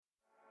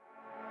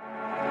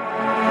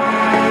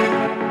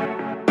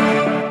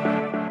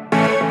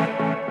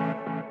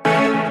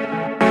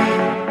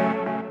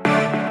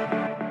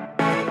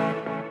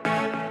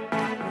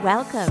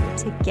Welcome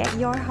to Get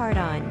Your Heart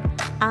On.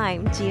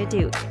 I'm Gia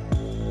Duke.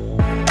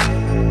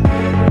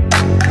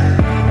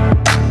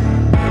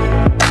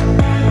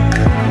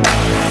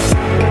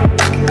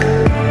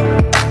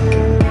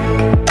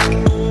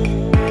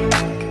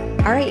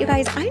 All right, you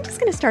guys, I'm just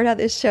going to start out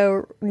this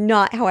show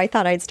not how I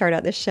thought I'd start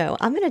out this show.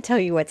 I'm going to tell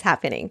you what's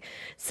happening.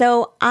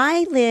 So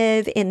I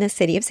live in the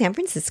city of San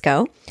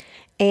Francisco,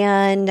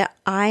 and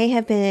I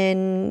have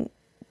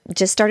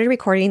just started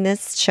recording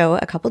this show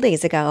a couple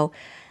days ago.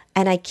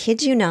 And I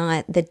kid you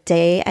not, the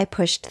day I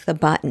pushed the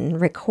button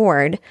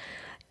record,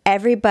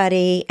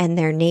 everybody and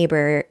their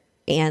neighbor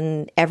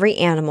and every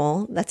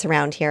animal that's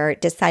around here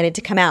decided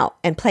to come out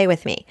and play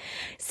with me.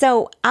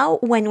 So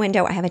out one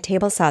window, I have a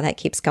table saw that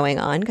keeps going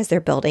on because they're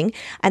building.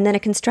 And then a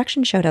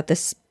construction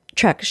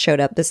truck showed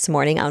up this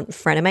morning out in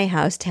front of my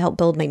house to help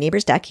build my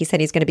neighbor's deck. He said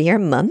he's going to be here a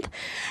month.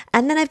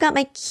 And then I've got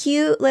my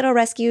cute little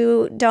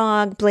rescue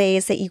dog,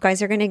 Blaze, that you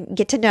guys are going to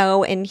get to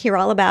know and hear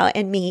all about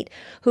and meet,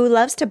 who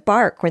loves to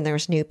bark when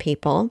there's new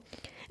people.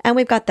 And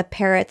we've got the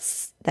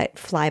parrots that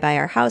fly by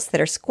our house that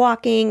are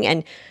squawking,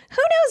 and who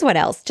knows what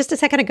else. Just a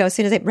second ago,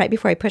 right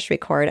before I pushed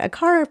record, a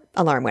car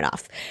alarm went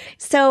off.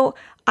 So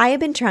I have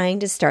been trying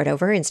to start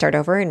over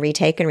and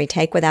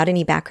retake without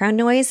any background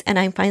noise. And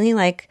I'm finally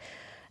like,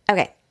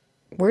 okay,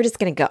 we're just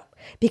going to go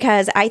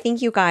because I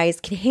think you guys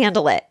can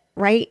handle it,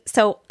 right?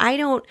 So I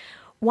don't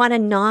want to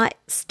not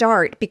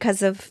start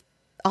because of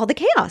all the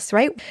chaos,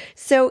 right?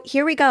 So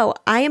here we go.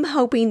 I am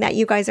hoping that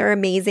you guys are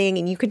amazing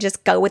and you can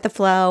just go with the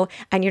flow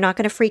and you're not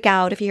going to freak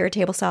out if you hear a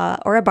table saw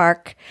or a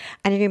bark,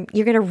 and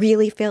you're going to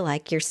really feel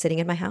like you're sitting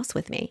in my house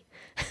with me.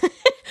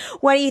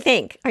 What do you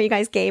think? Are you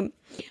guys game?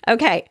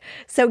 Okay,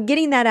 so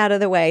getting that out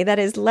of the way, that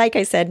is, like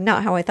I said,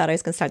 not how I thought I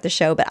was going to start the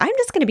show, but I'm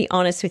just going to be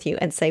honest with you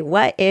and say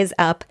what is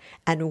up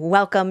and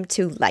welcome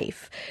to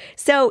life.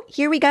 So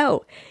here we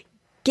go.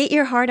 Get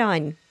your heart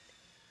on.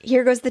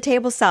 Here goes the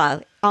table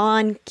saw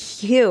on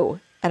cue.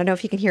 I don't know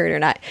if you can hear it or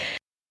not.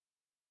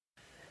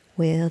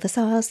 Will the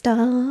saw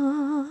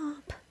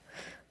stop?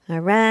 All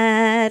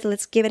right,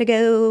 let's give it a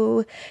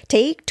go.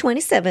 Take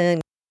 27.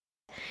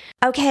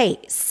 Okay,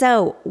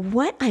 so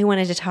what I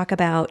wanted to talk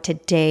about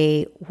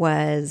today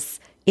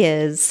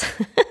is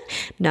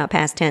not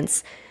past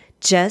tense,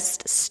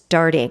 just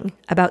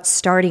about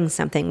starting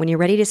something. When you're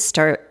ready to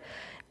start,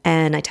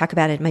 and I talk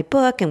about it in my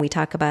book, and we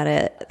talk about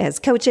it as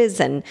coaches,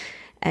 and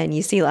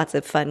you see lots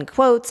of fun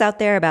quotes out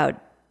there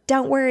about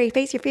don't worry,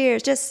 face your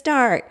fears, just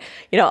start.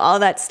 You know, all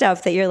that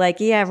stuff that you're like,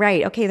 yeah,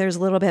 right. Okay, there's a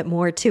little bit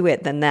more to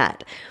it than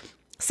that.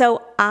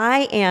 So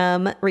I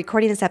am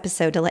recording this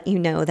episode to let you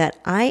know that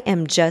I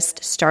am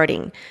just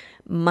starting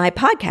my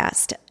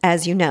podcast,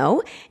 as you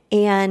know,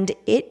 and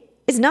it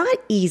is not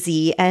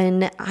easy.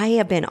 And I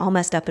have been all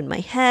messed up in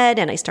my head,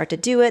 and I start to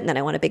do it, and then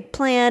I want a big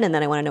plan, and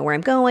then I want to know where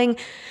I'm going,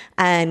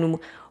 and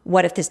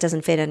what if this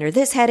doesn't fit under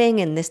this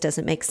heading, and this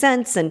doesn't make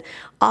sense, and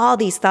all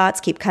these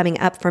thoughts keep coming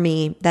up for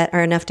me that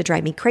are enough to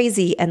drive me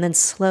crazy and then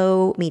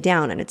slow me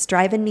down, and it's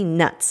driving me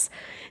nuts.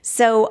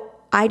 So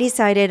I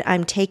decided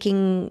I'm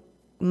taking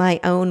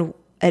my own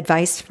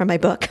advice from my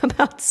book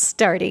about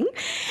starting.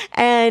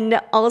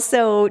 And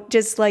also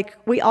just like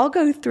we all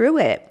go through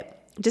it.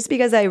 Just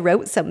because I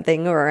wrote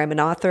something or I'm an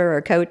author or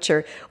a coach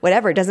or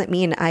whatever doesn't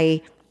mean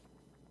I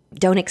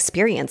don't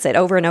experience it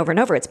over and over and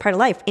over. It's part of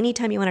life.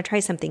 Anytime you want to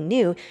try something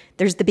new,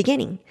 there's the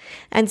beginning.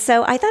 And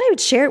so I thought I would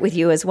share it with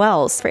you as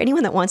well. So for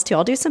anyone that wants to,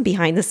 I'll do some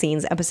behind the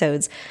scenes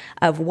episodes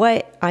of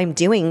what I'm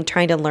doing,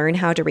 trying to learn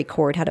how to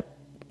record, how to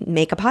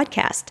make a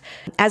podcast.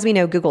 As we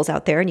know, Google's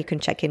out there and you can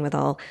check in with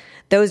all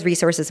those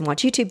resources and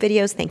watch YouTube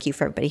videos. Thank you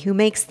for everybody who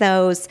makes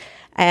those.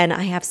 And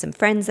I have some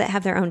friends that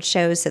have their own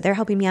shows, so they're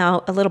helping me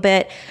out a little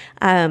bit.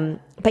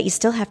 But you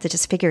still have to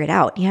just figure it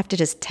out. You have to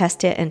just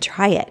test it and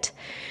try it.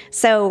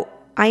 So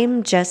I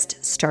am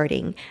just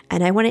starting,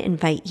 and I want to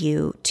invite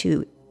you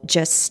to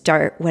just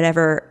start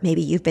whatever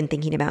maybe you've been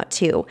thinking about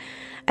too.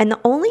 And the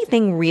only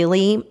thing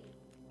really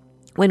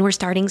when we're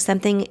starting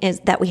something is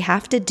that we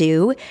have to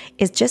do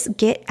is just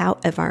get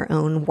out of our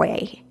own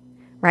way,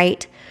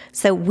 right?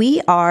 So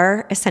we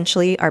are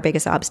essentially our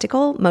biggest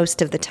obstacle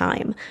most of the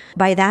time.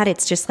 By that,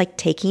 it's just like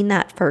taking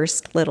that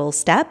first little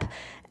step.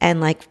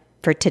 And like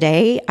for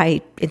today,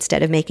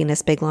 instead of making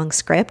this big long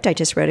script, I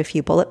just wrote a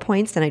few bullet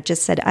points and I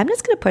just said, I'm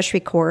just going to push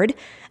record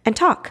and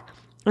talk.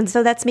 And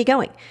so that's me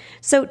going.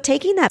 So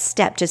taking that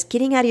step, just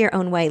getting out of your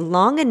own way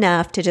long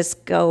enough to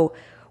just go,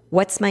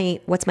 what's my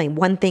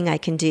one thing I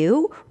can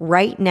do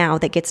right now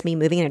that gets me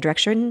moving in a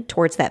direction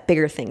towards that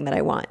bigger thing that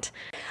I want?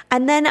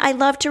 And then I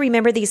love to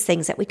remember these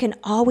things that we can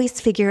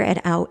always figure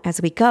it out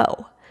as we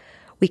go.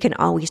 We can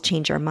always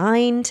change our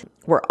mind.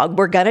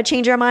 We're going to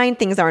change our mind.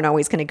 Things aren't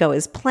always going to go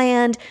as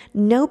planned.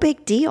 No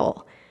big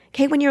deal.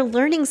 Okay, when you're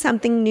learning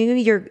something new,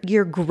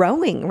 you're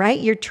growing,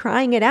 right? You're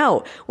trying it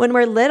out. When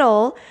we're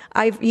little,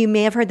 you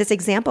may have heard this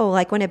example,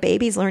 like when a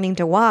baby's learning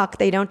to walk,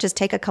 they don't just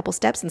take a couple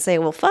steps and say,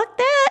 well, fuck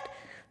that.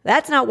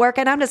 That's not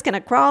working. I'm just going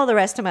to crawl the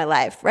rest of my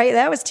life, right?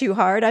 That was too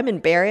hard. I'm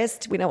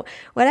embarrassed.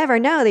 Whatever.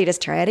 No, they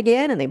just try it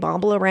again and they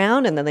bumble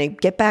around and then they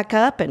get back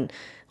up. And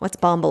what's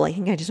bumble? I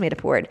think I just made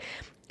up a word.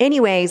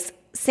 Anyways,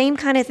 Same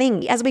kind of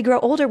thing. As we grow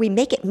older, we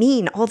make it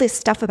mean all this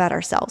stuff about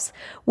ourselves,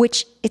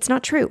 which it's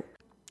not true.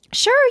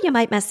 Sure, you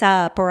might mess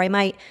up, or I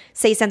might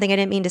say something I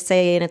didn't mean to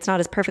say and it's not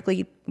as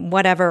perfectly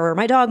whatever, or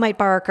my dog might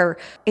bark, or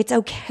it's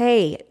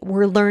okay.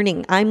 We're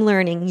learning. I'm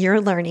learning.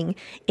 You're learning.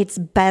 It's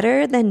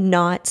better than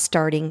not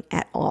starting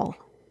at all,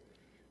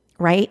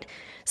 right?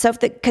 So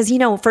because,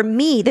 for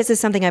me, this is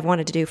something I've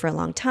wanted to do for a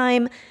long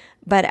time,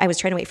 but I was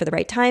trying to wait for the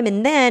right time.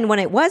 And then when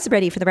it was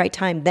ready for the right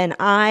time, when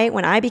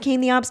I became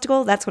the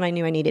obstacle, that's when I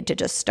knew I needed to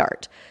just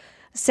start.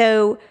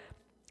 So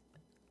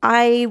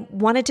I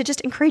wanted to just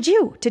encourage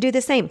you to do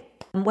the same.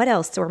 What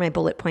else were my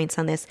bullet points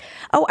on this?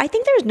 Oh, I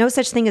think there's no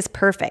such thing as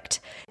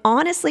perfect.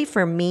 Honestly,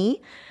 for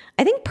me,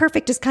 I think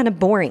perfect is kind of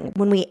boring.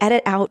 When we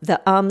edit out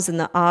the ums and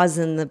the ahs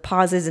and the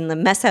pauses and the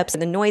mess ups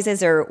and the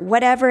noises or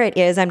whatever it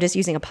is, I'm just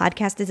using a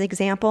podcast as an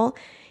example.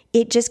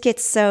 It just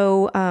gets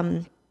so,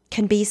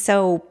 can be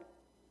so,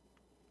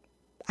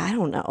 I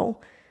don't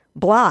know,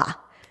 blah,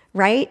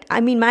 right?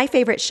 I mean, my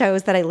favorite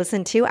shows that I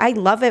listen to, I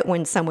love it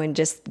when someone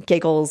just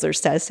giggles or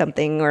says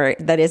something or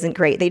that isn't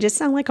great. They just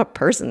sound like a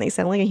person. They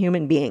sound like a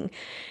human being.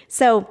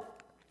 So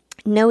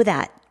know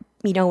that,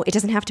 it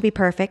doesn't have to be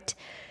perfect.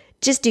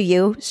 Just do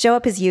you, show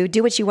up as you,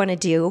 do what you want to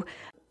do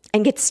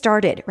and get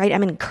started, right?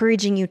 I'm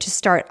encouraging you to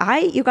start.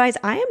 I'm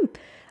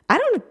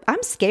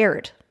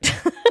scared,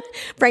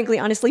 frankly,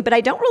 honestly, but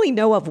I don't really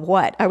know of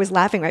what. I was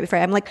laughing right before.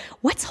 I'm like,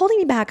 what's holding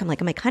me back? I'm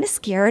like, am I kind of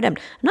scared? I'm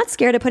not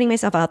scared of putting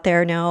myself out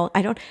there. No,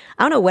 I don't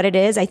know what it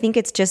is. I think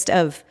it's just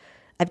I've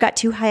got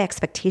too high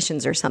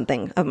expectations or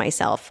something of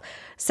myself.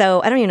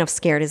 So I don't even know if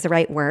scared is the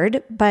right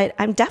word, but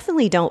I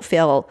definitely don't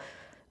feel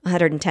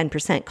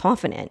 110%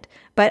 confident,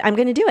 but I'm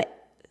going to do it.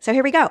 So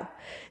here we go.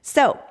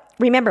 So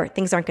remember,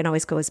 things aren't going to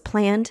always go as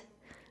planned.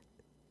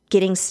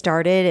 Getting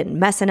started and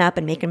messing up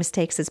and making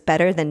mistakes is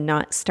better than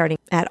not starting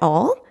at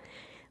all.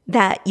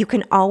 That you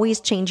can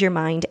always change your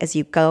mind as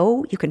you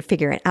go. You can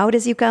figure it out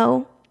as you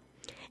go.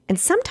 And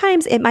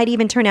sometimes it might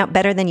even turn out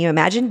better than you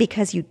imagined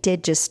because you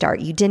did just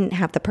start. You didn't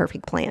have the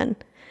perfect plan.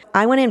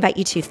 I want to invite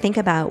you to think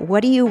about,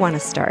 what do you want to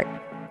start?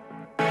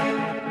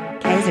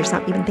 Okay, is there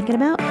something you've been thinking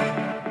about?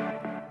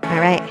 All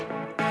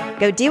right,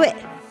 go do it.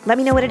 Let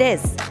me know what it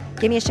is.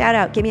 Give me a shout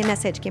out, give me a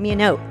message, give me a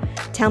note.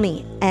 Tell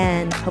me,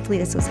 and hopefully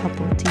this was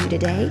helpful to you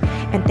today.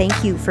 And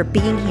thank you for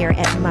being here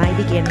at my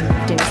beginning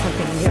of doing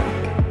something new.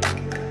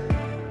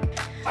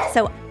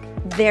 So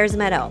there's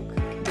my dog,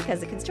 because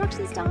the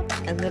construction stopped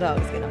and the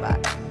dog's gonna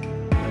bark.